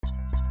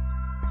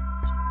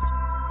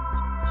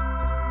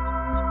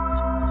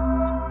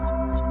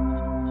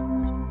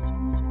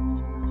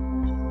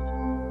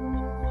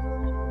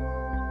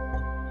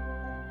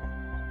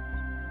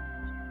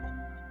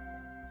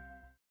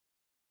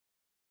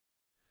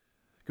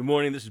Good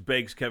morning. This is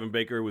Bakes, Kevin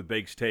Baker with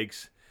Bakes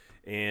Takes.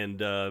 And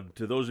to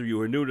those of you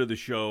who are new to the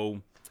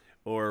show,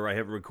 or I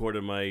haven't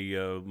recorded my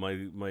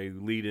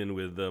lead-in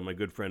with my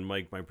good friend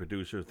Mike, my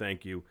producer,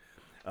 thank you.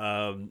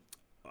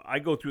 I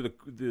go through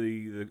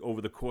the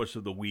over the course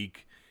of the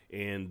week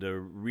and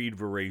read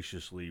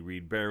voraciously.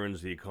 Read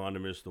Barron's, The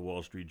Economist, The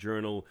Wall Street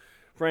Journal,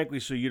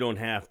 frankly, so you don't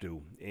have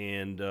to.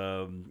 And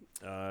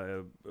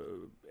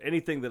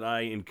anything that I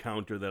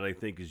encounter that I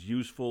think is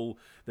useful,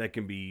 that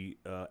can be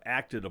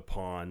acted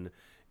upon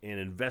and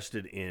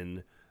invested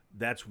in,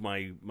 that's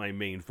my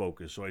main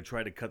focus. So I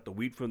try to cut the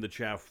wheat from the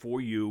chaff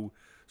for you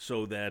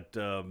so that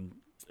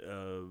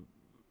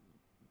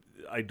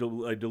I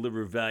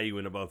deliver value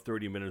in about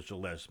 30 minutes or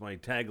less. My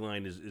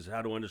tagline is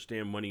how to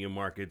understand money and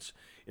markets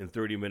in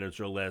 30 minutes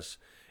or less,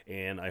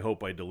 and I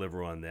hope I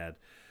deliver on that.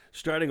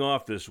 Starting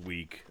off this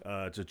week,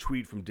 it's a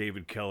tweet from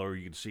David Keller.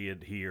 You can see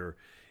it here.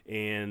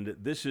 And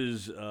this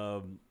is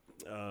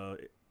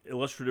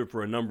illustrative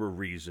for a number of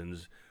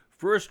reasons.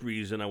 First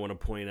reason I want to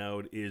point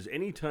out is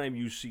anytime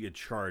you see a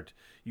chart,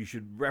 you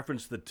should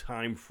reference the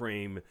time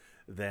frame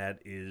that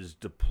is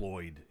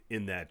deployed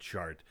in that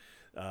chart.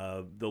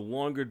 The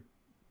longer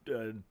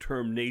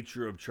term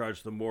nature of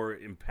charts, the more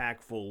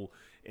impactful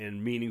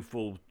and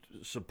meaningful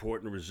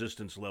support and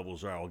resistance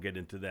levels are. I'll get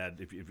into that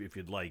if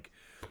you'd like.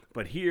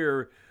 But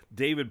here,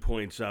 David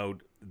points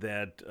out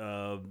that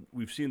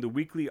we've seen the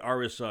weekly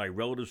RSI,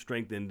 Relative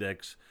Strength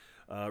Index,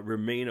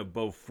 remain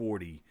above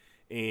 40.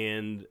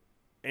 And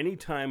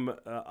anytime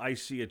I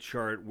see a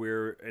chart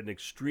where an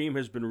extreme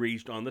has been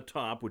reached on the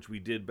top, which we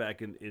did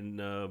back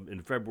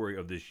in February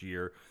of this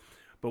year,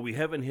 but we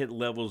haven't hit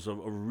levels of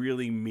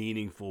really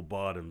meaningful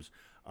bottoms,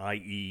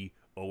 i.e.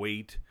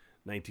 08,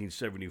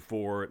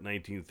 1974,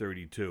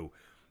 1932.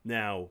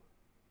 Now,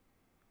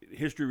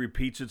 history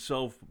repeats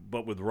itself,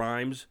 but with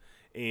rhymes,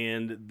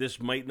 and this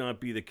might not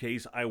be the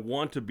case. I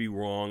want to be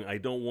wrong. I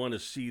don't want to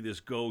see this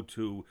go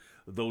to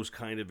those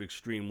kind of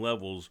extreme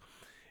levels.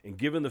 And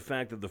given the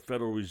fact that the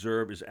Federal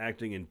Reserve is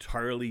acting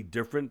entirely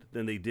different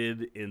than they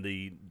did in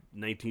the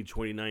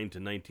 1929 to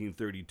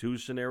 1932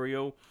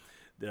 scenario,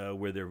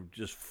 where they're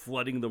just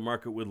flooding the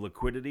market with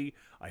liquidity,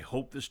 I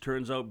hope this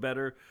turns out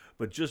better.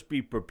 But just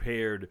be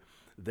prepared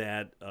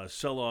that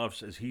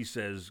sell-offs, as he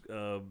says,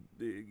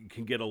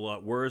 can get a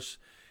lot worse.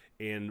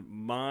 And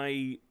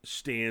my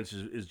stance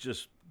is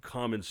just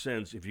common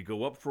sense. If you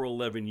go up for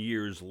 11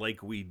 years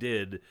like we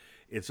did,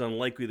 it's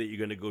unlikely that you're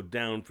going to go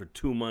down for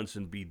 2 months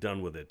and be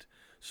done with it.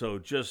 So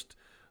just,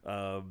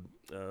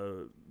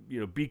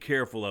 be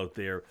careful out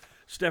there.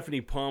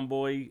 Stephanie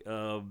Pomboy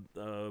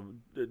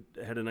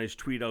had a nice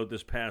tweet out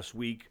this past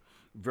week.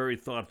 Very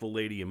thoughtful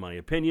lady, in my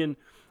opinion.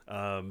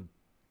 And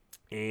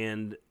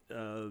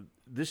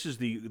this is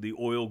the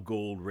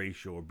oil-gold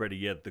ratio, or better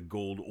yet, the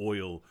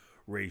gold-oil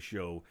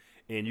ratio.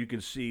 And you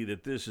can see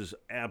that this is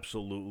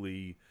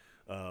absolutely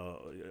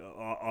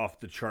off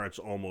the charts,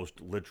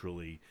 almost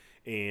literally.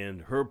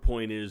 And her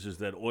point is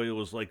that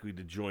oil is likely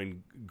to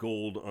join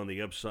gold on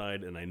the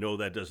upside, and I know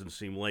that doesn't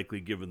seem likely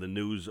given the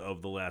news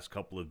of the last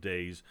couple of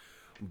days,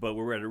 but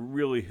we're at a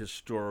really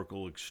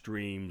historical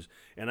extremes,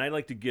 and I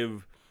like to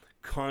give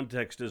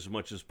context as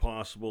much as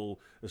possible,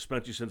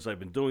 especially since I've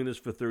been doing this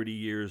for 30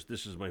 years.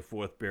 This is my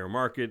fourth bear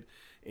market,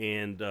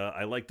 and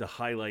I like to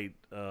highlight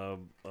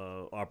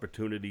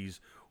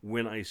opportunities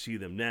when I see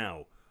them.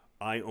 Now,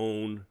 I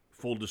own,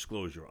 full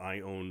disclosure,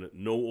 I own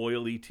no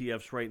oil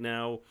ETFs right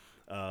now.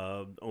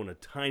 Own a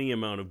tiny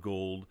amount of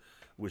gold.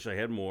 Wish I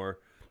had more.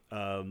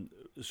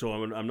 So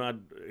I'm not.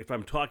 If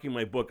I'm talking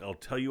my book, I'll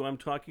tell you I'm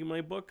talking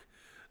my book.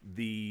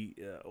 The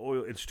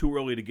oil. It's too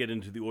early to get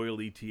into the oil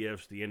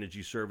ETFs, the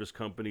energy service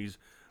companies.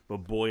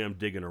 But boy, I'm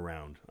digging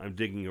around. I'm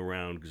digging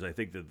around because I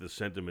think that the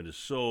sentiment is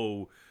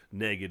so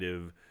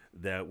negative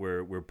that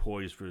we're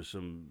poised for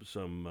some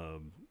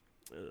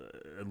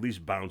at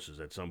least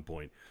bounces at some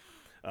point.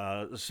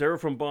 Sarah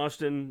from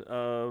Boston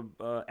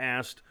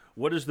asked,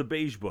 what is the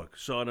Beige Book?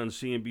 Saw it on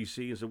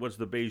CNBC and said, what's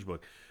the Beige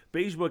Book?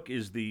 Beige Book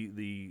is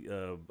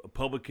the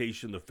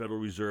publication the Federal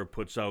Reserve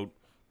puts out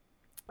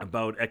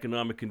about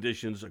economic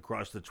conditions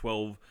across the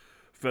 12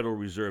 Federal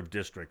Reserve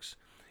districts.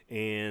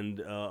 And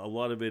a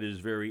lot of it is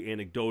very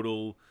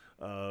anecdotal,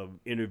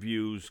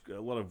 interviews,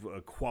 a lot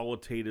of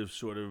qualitative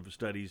sort of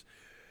studies.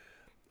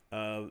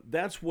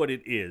 That's what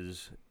it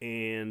is,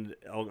 and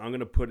I'm going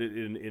to put it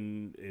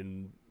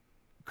in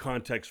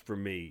context for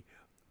me.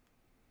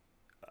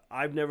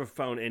 I've never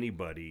found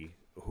anybody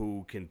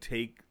who can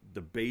take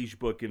the Beige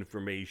Book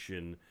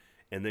information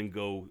and then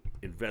go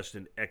invest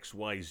in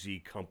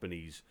XYZ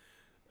companies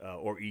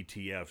or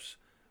ETFs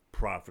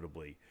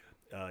profitably.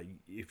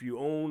 If you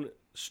own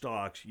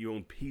stocks, you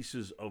own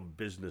pieces of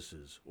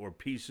businesses or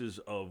pieces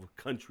of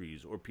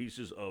countries or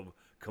pieces of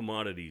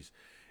commodities.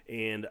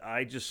 And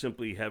I just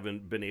simply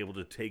haven't been able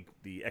to take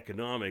the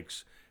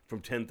economics from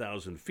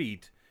 10,000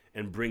 feet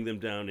and bring them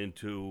down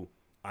into,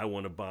 I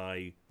want to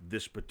buy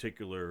this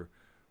particular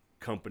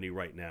company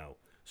right now.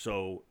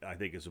 So I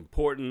think it's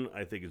important.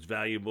 I think it's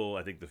valuable.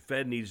 I think the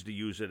Fed needs to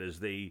use it as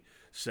they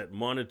set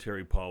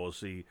monetary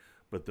policy.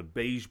 But the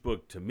Beige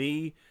Book, to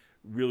me,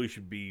 really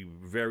should be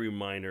very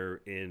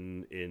minor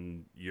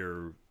in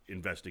your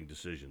investing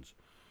decisions.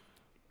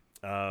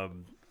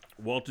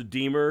 Walter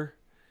Deemer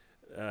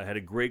had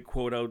a great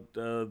quote out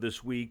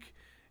this week,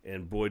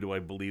 and boy, do I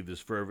believe this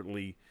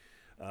fervently.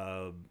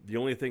 The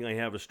only thing I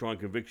have a strong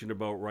conviction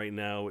about right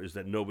now is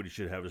that nobody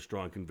should have a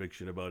strong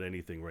conviction about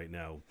anything right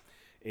now.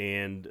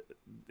 And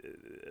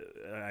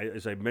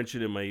as I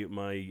mentioned in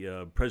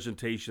my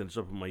presentation that's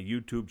up on my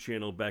YouTube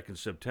channel back in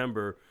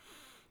September,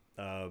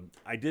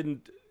 I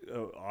didn't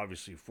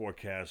obviously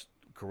forecast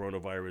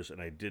coronavirus,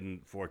 and I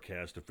didn't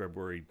forecast a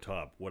February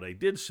top. What I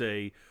did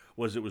say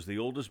was it was the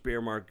oldest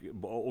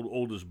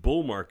oldest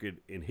bull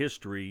market in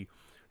history.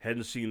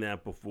 Hadn't seen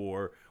that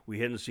before. We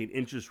hadn't seen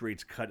interest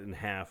rates cut in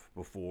half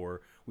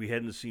before. We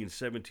hadn't seen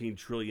 $17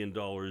 trillion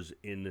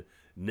in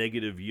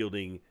negative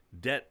yielding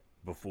debt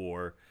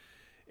before.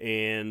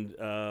 And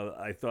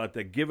I thought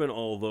that given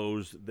all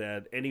those,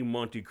 that any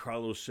Monte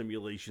Carlo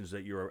simulations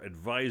that your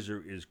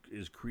advisor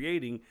is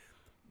creating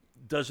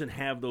doesn't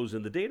have those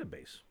in the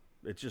database.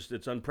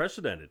 It's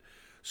unprecedented.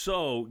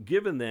 So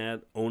given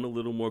that, own a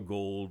little more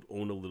gold,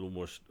 own a little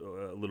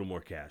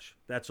more cash.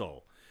 That's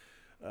all.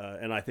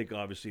 And I think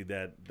obviously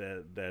that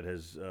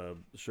has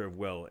served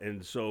well.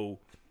 And so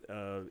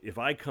if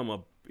I come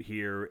up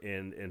here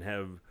and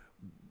have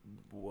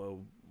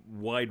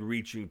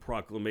wide-reaching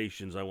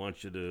proclamations, I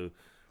want you to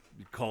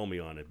call me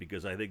on it,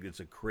 because I think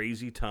it's a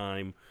crazy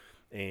time,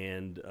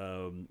 and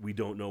we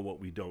don't know what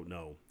we don't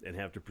know, and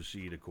have to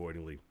proceed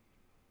accordingly.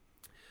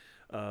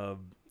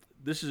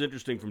 This is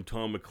interesting from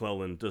Tom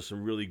McClellan, does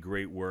some really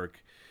great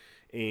work.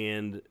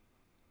 And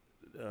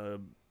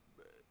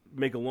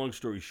make a long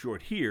story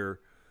short here,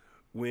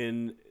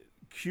 when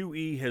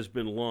QE has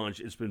been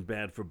launched, it's been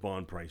bad for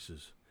bond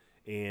prices.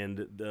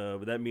 And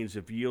that means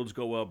if yields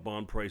go up,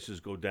 bond prices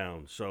go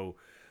down. So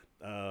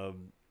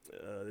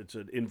it's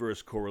an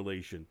inverse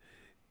correlation.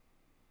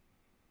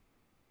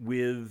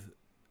 With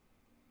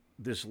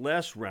this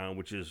last round,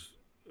 which is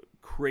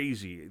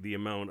crazy, the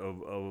amount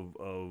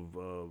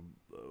of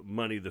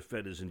money the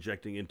Fed is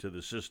injecting into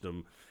the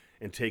system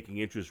and taking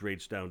interest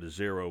rates down to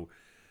zero,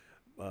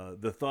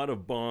 the thought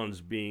of bonds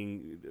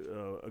being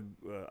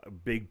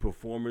big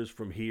performers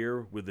from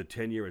here with the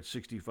 10-year at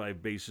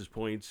 65 basis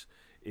points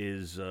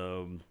is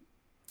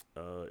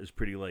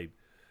pretty late.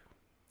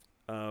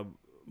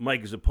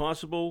 Mike, is it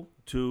possible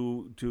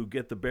to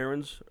get the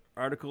Barron's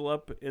article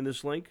up in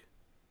this link?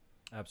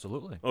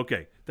 Absolutely.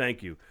 Okay,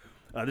 thank you.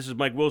 This is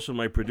Mike Wilson,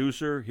 my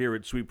producer here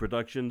at Sweet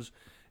Productions.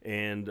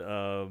 And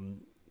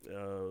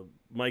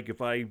Mike,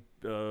 if I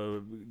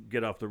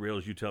get off the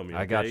rails, you tell me.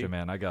 Okay? I got you,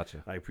 man. I got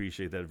you. I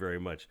appreciate that very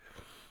much.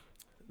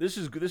 This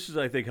is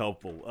I think,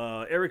 helpful.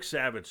 Eric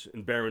Savitz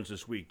in Barron's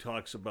this week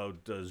talks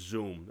about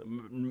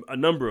Zoom, a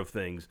number of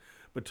things,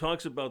 but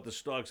talks about the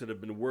stocks that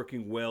have been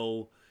working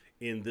well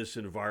in this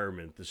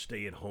environment, the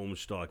stay-at-home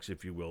stocks,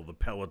 if you will, the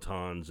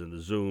Pelotons and the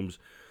Zooms.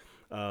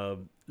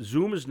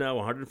 Zoom is now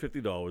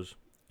 $150.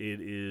 It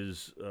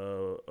is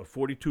a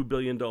 $42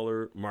 billion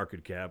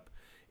market cap,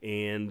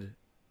 and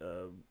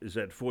is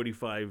at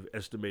 45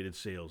 estimated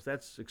sales.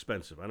 That's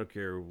expensive. I don't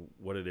care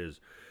what it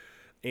is.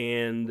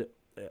 And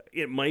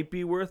it might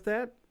be worth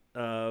that,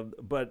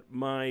 but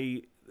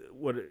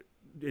what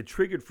it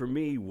triggered for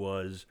me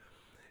was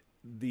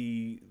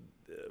the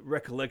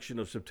recollection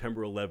of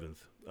September 11th.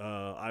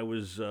 I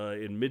was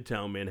in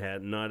Midtown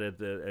Manhattan, not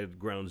at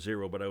Ground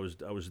Zero, but I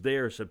was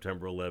there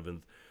September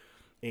 11th,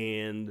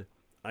 and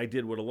I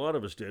did what a lot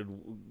of us did,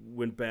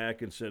 went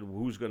back and said,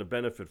 who's going to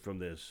benefit from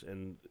this?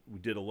 And we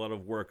did a lot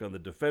of work on the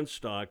defense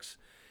stocks,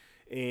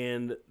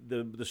 and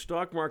the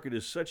stock market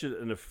is such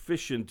an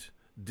efficient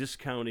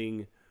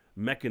discounting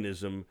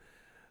mechanism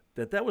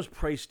that was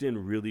priced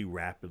in really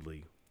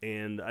rapidly.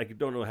 And I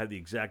don't know, have the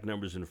exact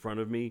numbers in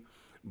front of me,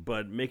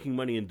 but making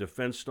money in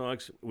defense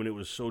stocks when it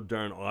was so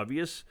darn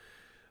obvious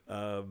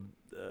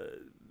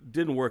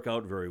didn't work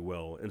out very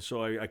well. And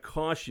so I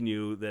caution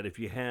you that if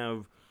you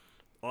have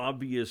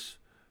obvious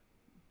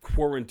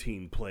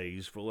quarantine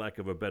plays, for lack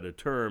of a better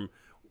term,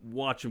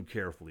 watch them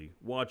carefully.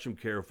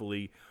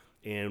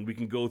 And we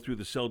can go through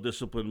the sell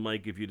discipline,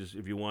 Mike, if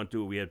you want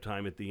to. We have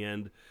time at the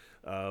end,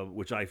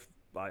 which I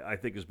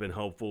think has been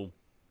helpful.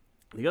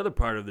 The other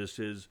part of this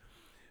is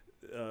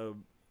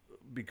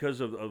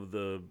because of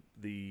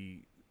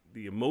the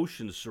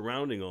emotions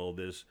surrounding all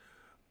this.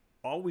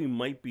 All we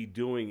might be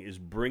doing is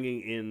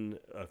bringing in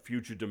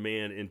future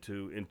demand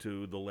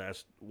into the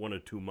last 1 or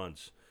 2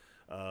 months.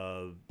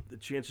 The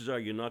chances are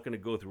you're not going to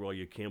go through all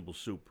your Campbell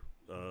soup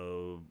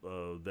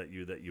that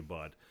you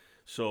bought.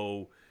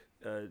 So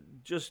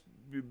just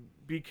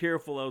be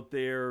careful out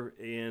there,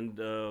 and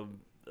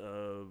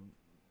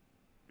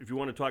if you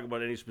want to talk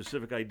about any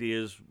specific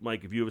ideas,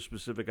 Mike, if you have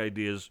specific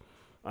ideas,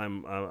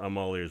 I'm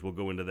all ears. We'll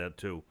go into that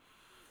too.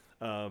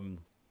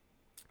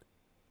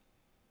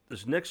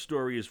 This next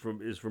story is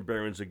from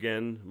Barron's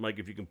again. Mike,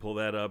 if you can pull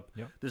that up.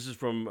 Yep. This is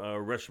from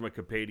Reshma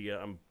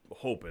Kapadia. I'm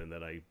hoping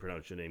that I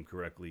pronounced your name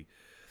correctly.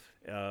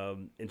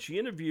 And she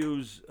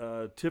interviews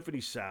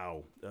Tiffany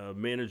Tsao,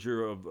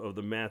 manager of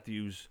the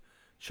Matthews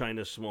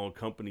China Small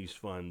Companies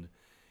Fund.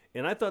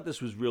 And I thought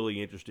this was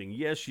really interesting.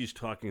 Yes, she's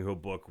talking her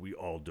book. We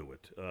all do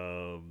it.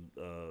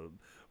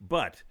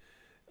 But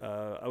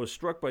I was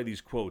struck by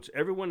these quotes.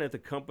 Everyone at the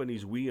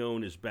companies we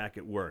own is back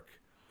at work.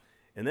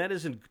 And that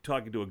isn't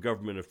talking to a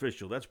government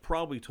official. That's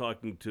probably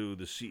talking to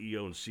the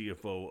CEO and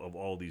CFO of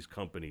all these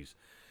companies.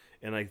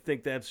 And I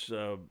think that's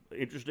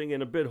interesting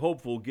and a bit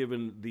hopeful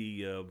given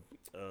the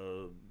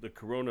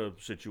corona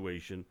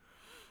situation.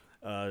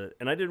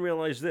 And I didn't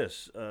realize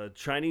this.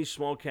 Chinese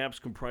small caps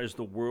comprise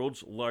the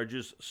world's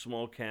largest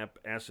small cap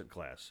asset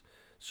class,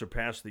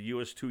 surpassed the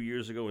U.S. 2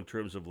 years ago in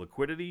terms of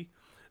liquidity,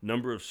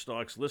 number of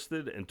stocks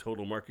listed, and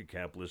total market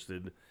cap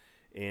listed.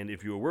 And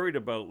if you're worried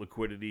about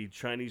liquidity,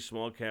 Chinese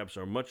small caps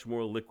are much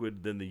more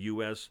liquid than the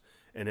U.S.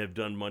 and have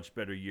done much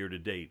better year to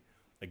date.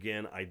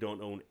 Again, I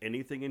don't own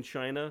anything in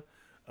China,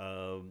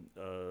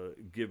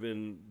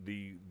 given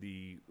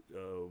the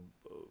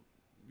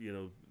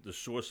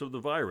source of the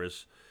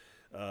virus.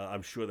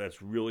 I'm sure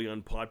that's really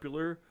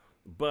unpopular,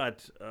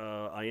 but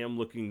I am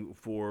looking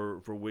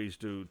for ways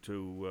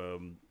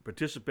to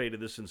participate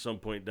in this in some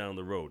point down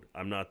the road.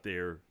 I'm not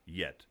there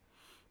yet.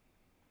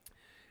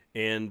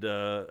 And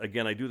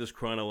again, I do this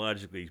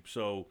chronologically,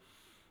 so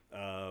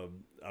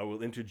I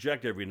will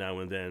interject every now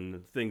and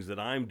then things that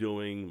I'm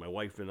doing, my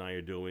wife and I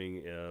are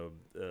doing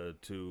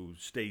to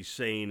stay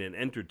sane and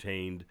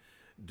entertained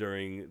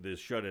during this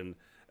shut-in.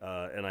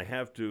 And I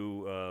have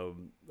to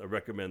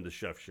recommend The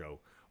Chef Show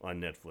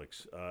on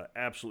Netflix.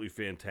 Absolutely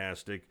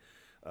fantastic.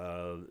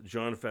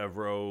 Jon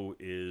Favreau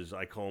is,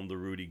 I call him the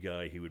Rudy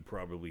guy. He would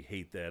probably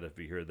hate that if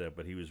he heard that,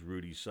 but he was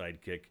Rudy's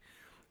sidekick.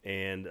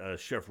 And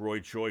Chef Roy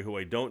Choi, who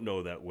I don't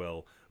know that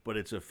well, but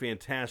it's a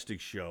fantastic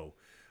show.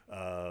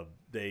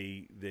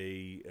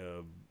 They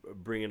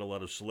bring in a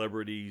lot of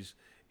celebrities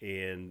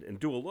and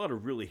do a lot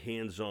of really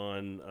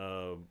hands-on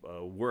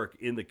work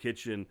in the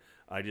kitchen.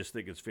 I just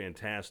think it's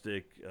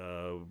fantastic.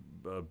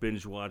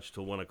 Binge watched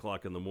till 1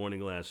 o'clock in the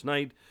morning last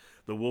night.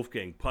 The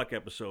Wolfgang Puck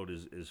episode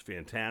is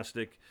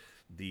fantastic.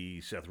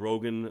 The Seth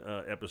Rogen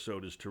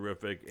episode is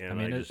terrific. And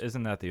I mean,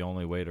 isn't that the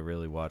only way to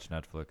really watch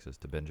Netflix is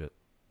to binge it?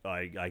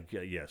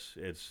 Yes,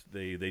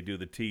 they do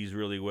the tease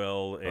really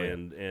well,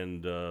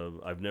 and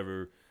I've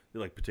never,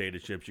 like potato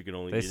chips. You can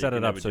only they set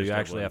it up so you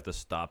actually have to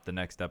stop the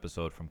next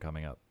episode from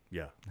coming up.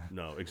 Yeah,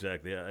 no,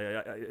 exactly.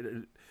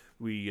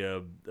 We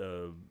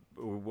were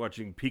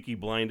watching Peaky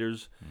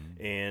Blinders,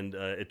 and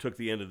it took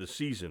the end of the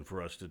season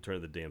for us to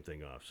turn the damn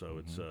thing off.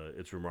 So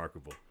it's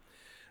remarkable.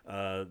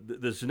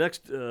 This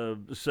next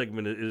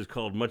segment is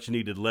called Much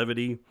Needed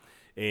Levity.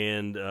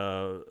 And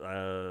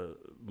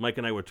Mike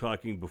and I were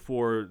talking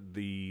before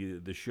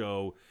the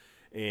show,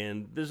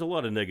 and there's a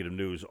lot of negative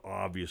news,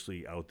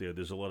 obviously, out there.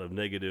 There's a lot of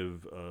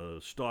negative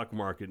stock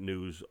market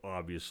news,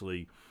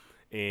 obviously,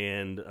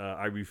 and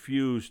I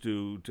refuse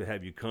to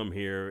have you come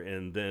here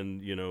and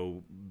then,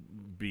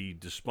 be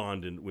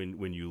despondent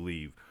when you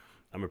leave.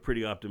 I'm a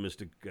pretty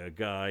optimistic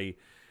guy,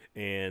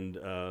 and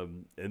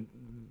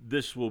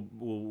this will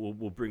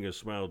bring a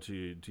smile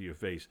to your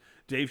face.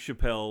 Dave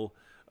Chappelle.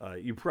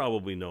 You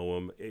probably know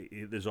him.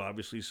 There's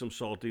obviously some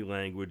salty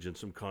language and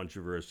some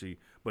controversy,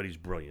 but he's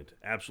brilliant,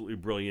 absolutely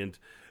brilliant.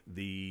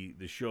 The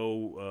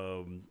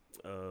show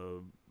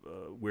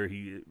where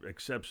he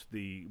accepts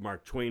the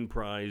Mark Twain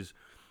Prize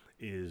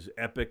is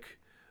epic.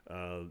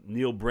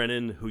 Neil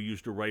Brennan, who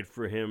used to write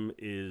for him,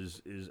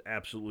 is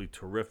absolutely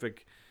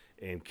terrific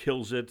and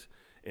kills it.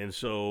 And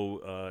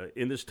so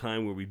in this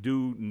time where we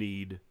do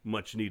need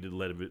much-needed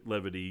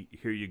levity,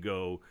 here you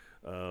go.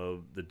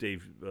 The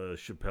Dave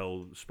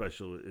Chappelle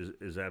special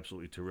is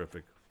absolutely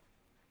terrific.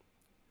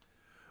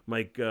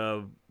 Mike,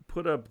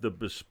 put up the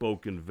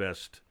Bespoke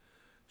Invest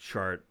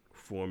chart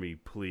for me,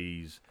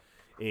 please.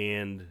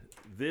 And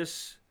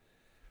this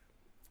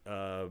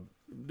I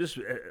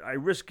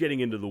risk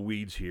getting into the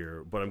weeds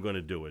here, but I'm going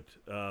to do it.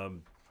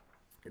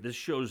 This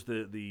shows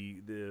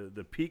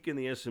the peak in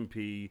the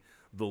S&P,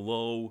 the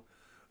low,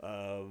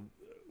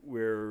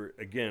 where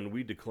again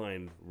we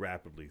declined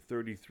rapidly,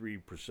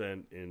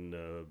 33%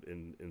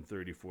 in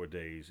 34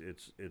 days.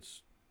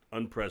 It's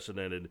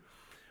unprecedented.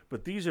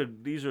 But these are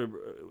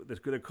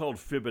they're called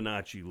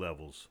Fibonacci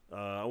levels.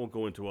 I won't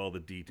go into all the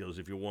details.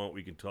 If you want,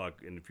 we can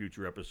talk in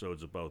future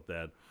episodes about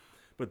that.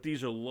 But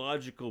these are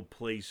logical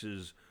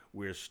places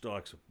where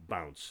stocks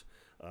bounce.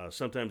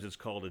 Sometimes it's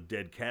called a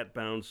dead cat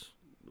bounce,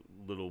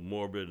 a little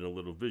morbid and a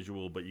little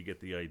visual, but you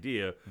get the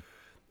idea.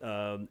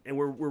 And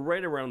we're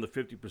right around the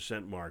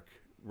 50% mark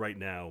right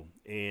now,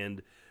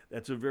 and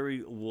that's a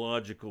very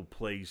logical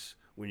place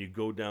when you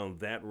go down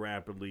that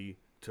rapidly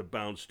to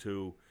bounce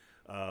to.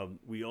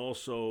 We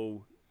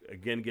also,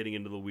 again, getting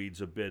into the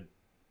weeds a bit,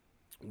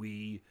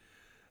 we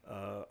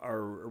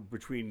are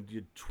between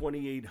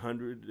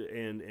 2,800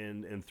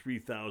 and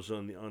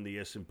 3,000 on the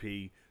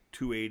S&P,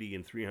 280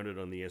 and 300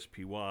 on the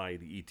SPY,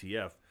 the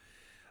ETF.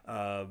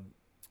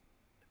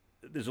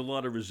 There's a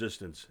lot of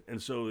resistance,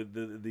 and so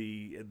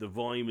the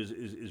volume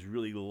is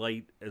really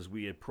light as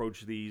we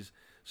approach these.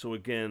 So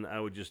again, I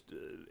would just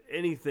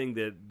anything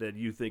that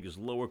you think is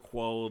lower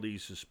quality,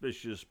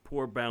 suspicious,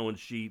 poor balance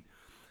sheet,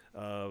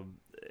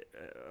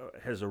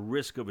 has a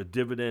risk of a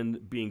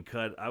dividend being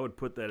cut, I would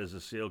put that as a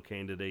sale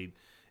candidate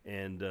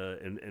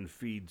and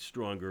feed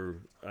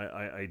stronger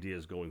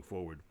ideas going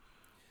forward.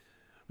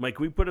 Mike,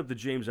 can we put up the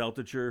James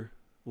Altucher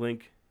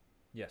link?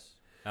 Yes,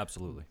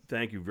 absolutely.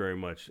 Thank you very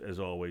much, as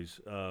always.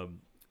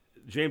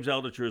 James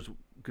Altucher is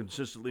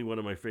consistently one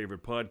of my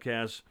favorite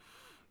podcasts.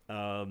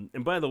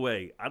 And by the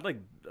way, I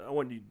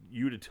want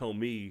you to tell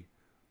me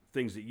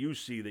things that you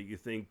see that you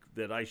think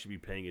that I should be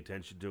paying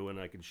attention to, and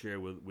I can share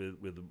with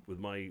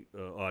my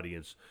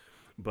audience.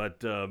 But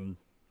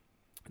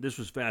this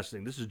was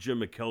fascinating. This is Jim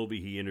McKelvey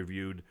he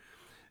interviewed.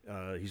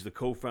 He's the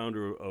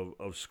co-founder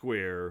of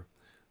Square,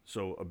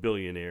 so a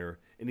billionaire,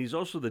 and he's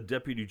also the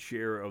deputy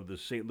chair of the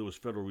St. Louis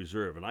Federal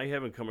Reserve. And I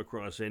haven't come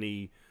across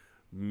any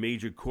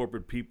major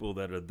corporate people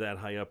that are that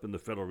high up in the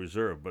Federal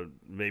Reserve, but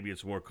maybe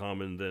it's more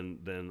common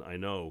than I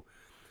know.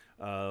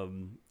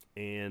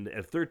 And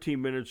at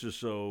 13 minutes or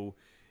so,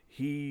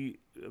 he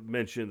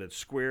mentioned that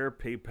Square,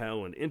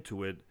 PayPal, and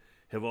Intuit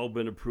have all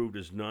been approved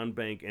as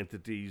non-bank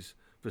entities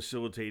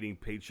facilitating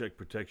paycheck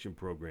protection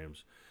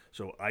programs.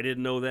 So I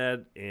didn't know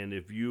that, and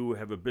if you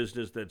have a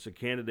business that's a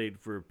candidate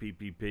for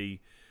PPP,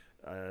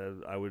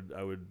 I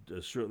would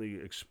certainly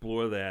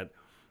explore that.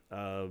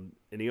 And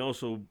he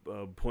also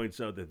points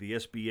out that the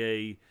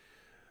SBA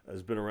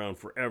has been around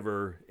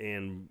forever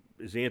and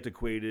is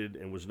antiquated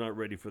and was not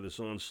ready for this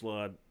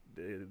onslaught.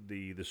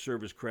 The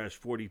service crashed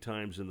 40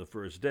 times in the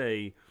first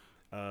day,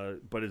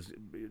 but is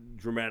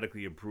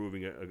dramatically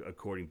improving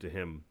according to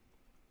him.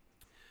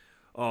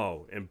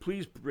 Oh, and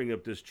please bring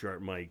up this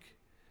chart, Mike.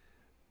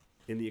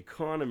 In The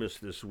Economist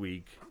this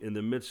week, in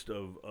the midst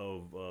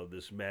of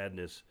this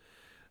madness,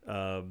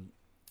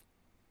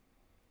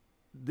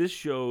 this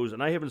shows,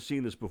 and I haven't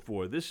seen this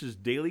before, this is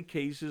daily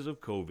cases of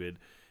COVID,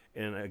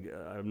 and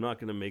I'm not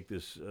going to make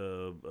this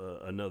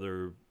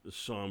another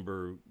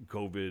somber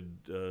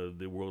COVID,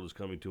 the world is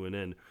coming to an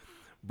end,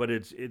 but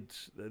it's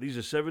these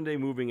are 7-day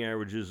moving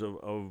averages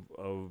of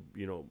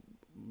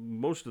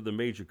most of the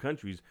major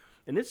countries,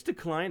 and it's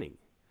declining.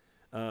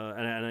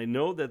 And I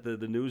know that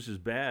the news is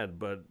bad,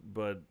 but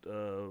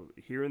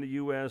here in the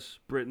U.S.,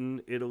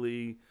 Britain,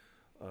 Italy,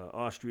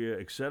 Austria,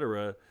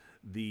 etc.,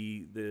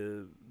 the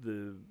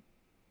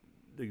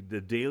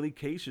daily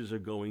cases are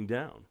going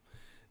down,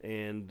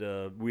 and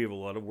we have a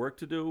lot of work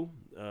to do.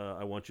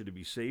 I want you to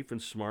be safe and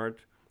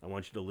smart. I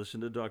want you to listen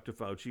to Dr.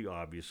 Fauci,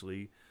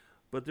 obviously,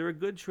 but there are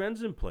good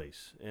trends in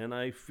place, and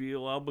I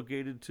feel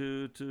obligated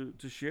to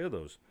share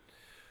those.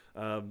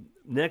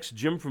 Next,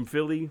 Jim from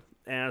Philly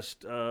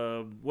asked,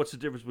 what's the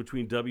difference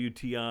between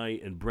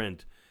WTI and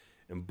Brent?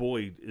 And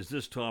boy, is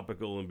this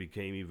topical and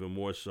became even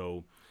more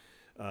so.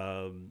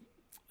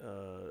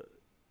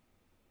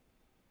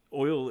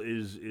 Oil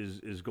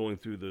is going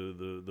through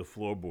the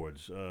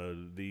floorboards.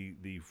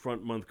 The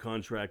front month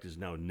contract is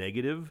now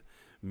negative,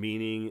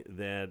 meaning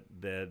that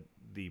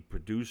the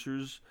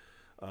producers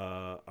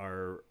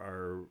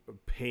are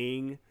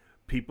paying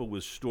people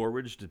with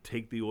storage to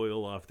take the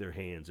oil off their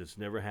hands. It's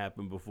never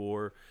happened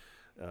before.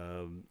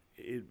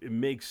 It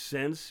makes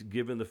sense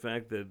given the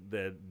fact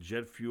that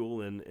jet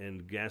fuel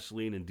and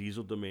gasoline and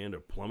diesel demand are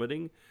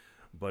plummeting,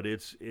 but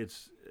it's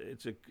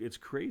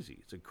crazy.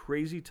 It's a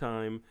crazy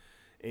time,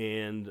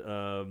 and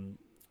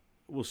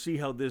we'll see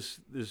how this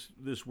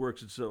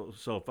works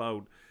itself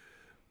out.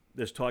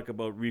 There's talk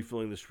about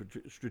refilling the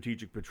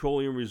Strategic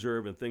Petroleum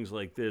Reserve and things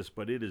like this,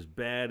 but it is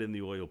bad in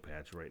the oil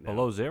patch right now.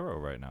 Below zero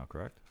right now,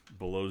 correct?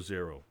 Below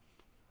zero.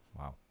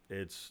 Wow.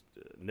 It's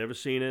never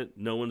seen it.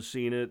 No one's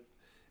seen it.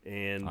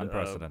 And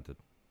unprecedented.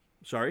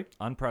 Sorry?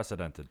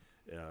 Unprecedented.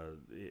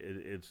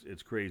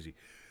 It's crazy.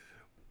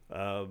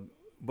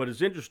 But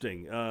it's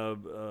interesting.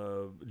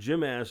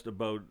 Jim asked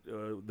about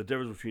the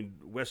difference between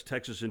West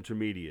Texas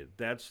Intermediate.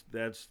 That's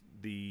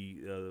the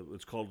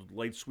it's called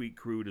light sweet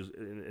crude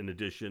in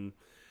addition.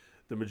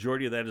 The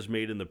majority of that is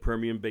made in the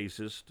Permian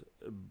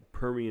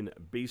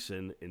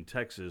Basin in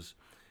Texas,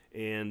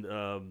 and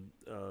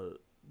the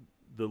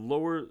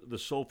lower the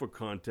sulfur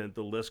content,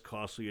 the less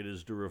costly it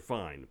is to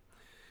refine.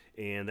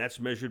 And that's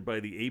measured by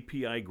the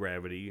API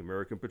gravity,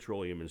 American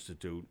Petroleum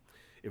Institute.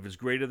 If it's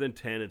greater than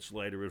 10, it's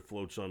lighter, it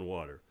floats on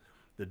water.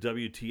 The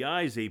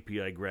WTI's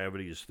API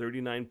gravity is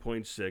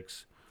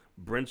 39.6,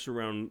 Brent's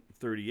around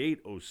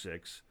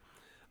 38.06,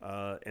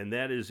 and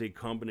that is a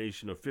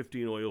combination of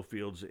 15 oil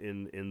fields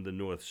in the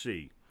North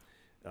Sea.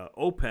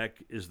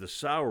 OPEC is the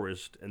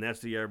sourest, and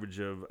that's the average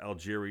of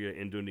Algeria,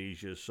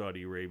 Indonesia,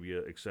 Saudi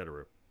Arabia,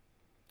 etc.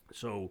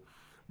 So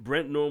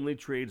Brent normally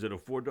trades at a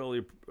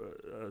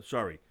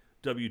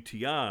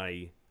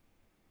WTI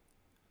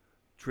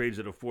trades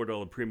at a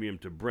 $4 premium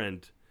to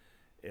Brent,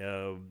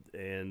 and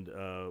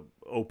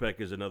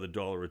OPEC is another $1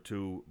 or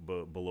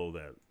 $2 below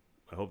that.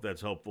 I hope that's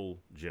helpful,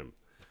 Jim.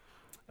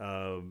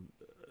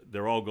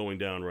 They're all going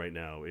down right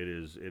now. It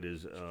is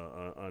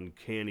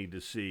uncanny to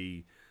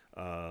see.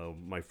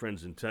 My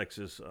friends in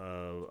Texas,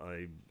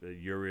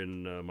 you're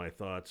in my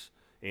thoughts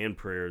and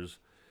prayers.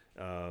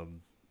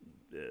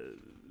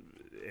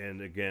 And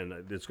and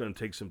again, it's going to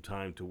take some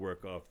time to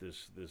work off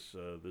this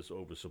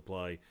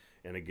oversupply.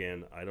 And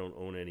again, I don't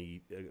own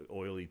any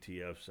oil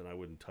ETFs, and I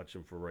wouldn't touch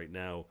them for right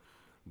now.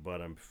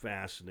 But I'm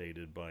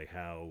fascinated by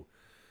how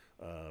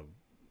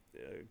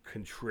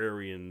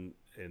contrarian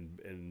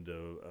and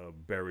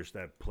bearish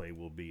that play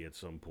will be at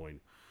some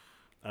point.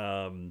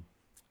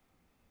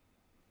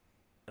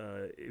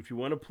 If you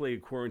want to play a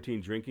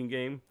quarantine drinking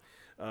game,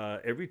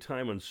 every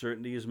time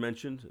uncertainty is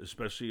mentioned,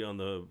 especially on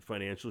the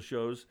financial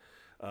shows,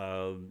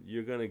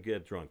 you're going to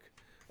get drunk.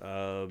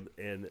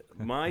 And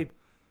my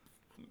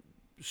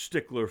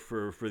stickler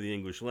for the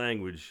English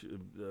language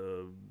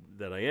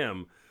that I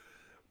am,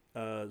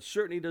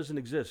 certainty doesn't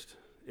exist.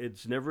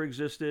 It's never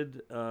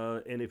existed,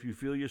 and if you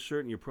feel you're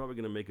certain, you're probably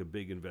going to make a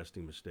big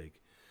investing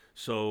mistake.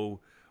 So,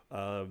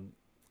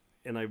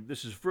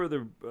 this is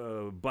further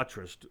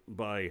buttressed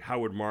by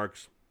Howard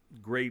Marks,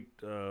 great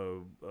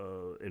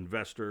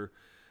investor.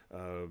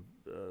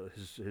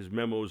 His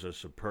memos are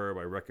superb.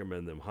 I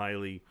recommend them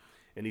highly.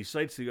 And he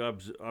cites the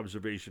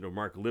observation of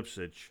Mark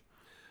Lipsitch,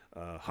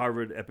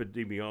 Harvard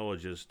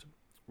epidemiologist,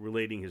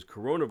 relating his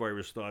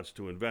coronavirus thoughts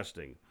to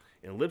investing.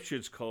 And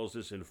Lipschitz calls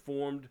this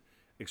informed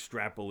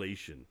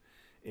extrapolation.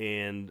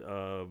 And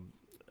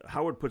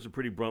Howard puts it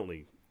pretty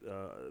bluntly.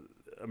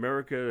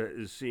 America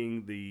is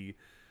seeing the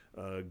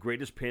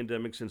greatest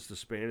pandemic since the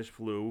Spanish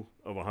flu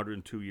of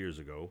 102 years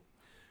ago,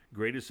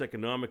 greatest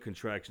economic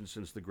contraction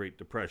since the Great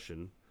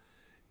Depression.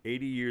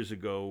 80 years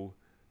ago,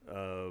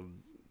 the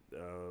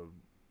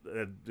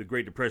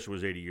Great Depression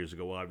was 80 years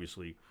ago,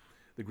 obviously,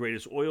 the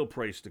greatest oil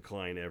price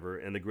decline ever,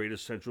 and the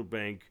greatest central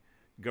bank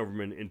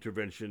government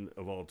intervention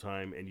of all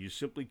time, and you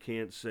simply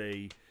can't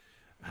say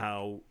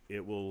how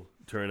it will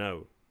turn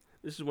out.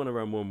 This is one of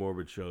our more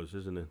morbid shows,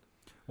 isn't it?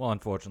 Well,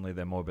 unfortunately,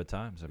 they're morbid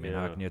times. I mean,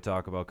 how can you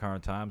talk about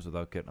current times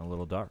without getting a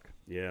little dark?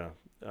 Yeah.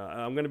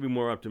 I'm going to be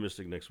more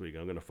optimistic next week.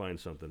 I'm going to find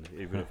something,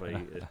 even if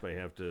I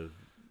have to.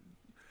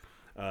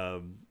 I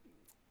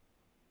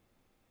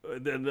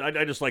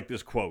just like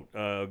this quote.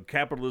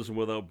 Capitalism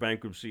without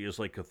bankruptcy is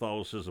like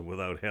Catholicism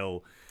without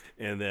hell,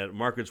 and that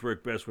markets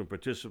work best when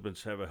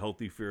participants have a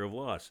healthy fear of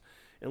loss.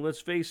 And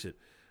let's face it,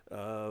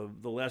 the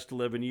last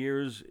 11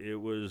 years, it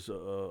was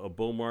a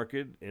bull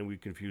market, and we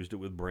confused it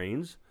with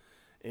brains.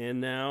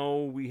 And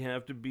now we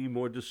have to be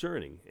more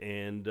discerning.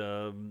 And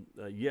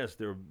yes,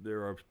 there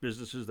are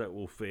businesses that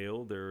will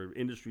fail. There are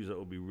industries that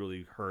will be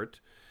really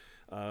hurt.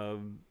 A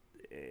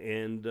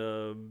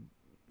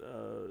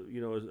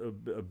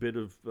bit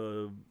of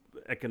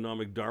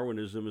economic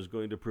Darwinism is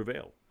going to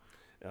prevail.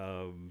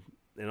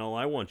 And all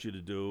I want you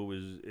to do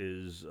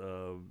is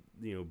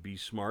be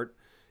smart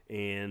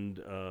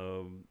and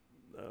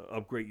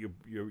upgrade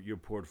your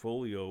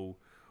portfolio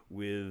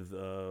with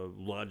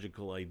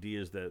logical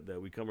ideas that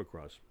we come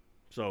across.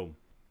 So,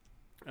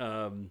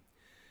 to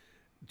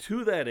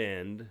that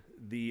end,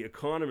 The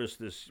Economist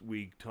this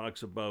week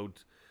talks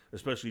about,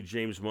 especially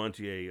James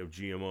Montier of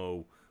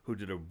GMO, who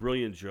did a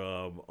brilliant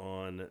job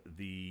on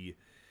the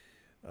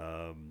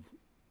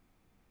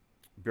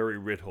Barry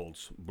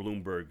Ritholtz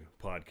Bloomberg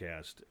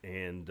podcast,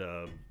 and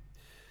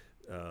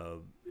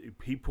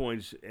he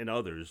points, and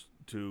others,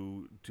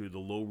 to the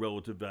low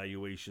relative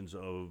valuations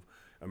of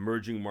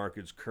emerging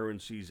markets,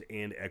 currencies,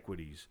 and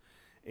equities.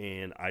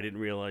 And I didn't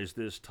realize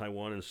this.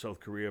 Taiwan and South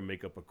Korea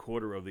make up a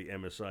quarter of the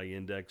MSI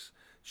index,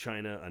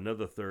 China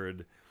another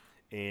third,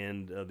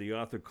 and the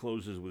author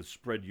closes with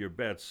spread your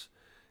bets.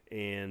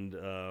 And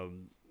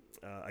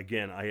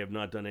again, I have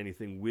not done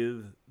anything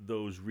with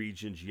those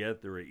regions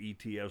yet. There are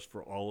ETFs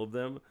for all of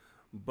them,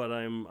 but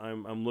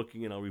I'm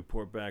looking, and I'll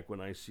report back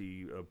when I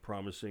see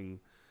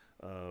promising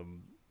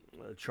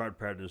chart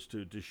patterns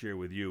to share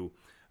with you.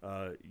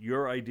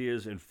 Your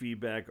ideas and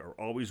feedback are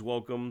always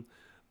welcome.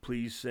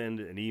 Please send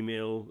an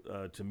email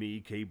to me,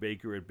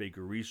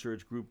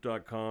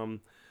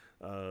 kbaker@bakerresearchgroup.com.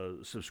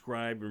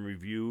 Subscribe and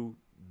review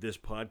this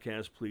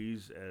podcast,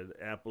 please, at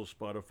Apple,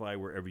 Spotify,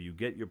 wherever you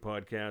get your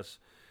podcasts,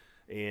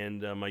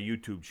 and my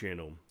YouTube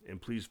channel.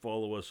 And please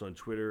follow us on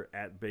Twitter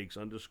 @Bakes_,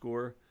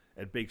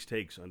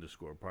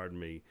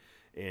 @BakesTakes_,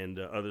 and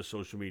other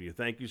social media.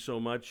 Thank you so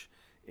much,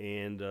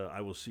 and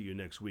I will see you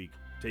next week.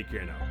 Take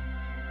care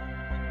now.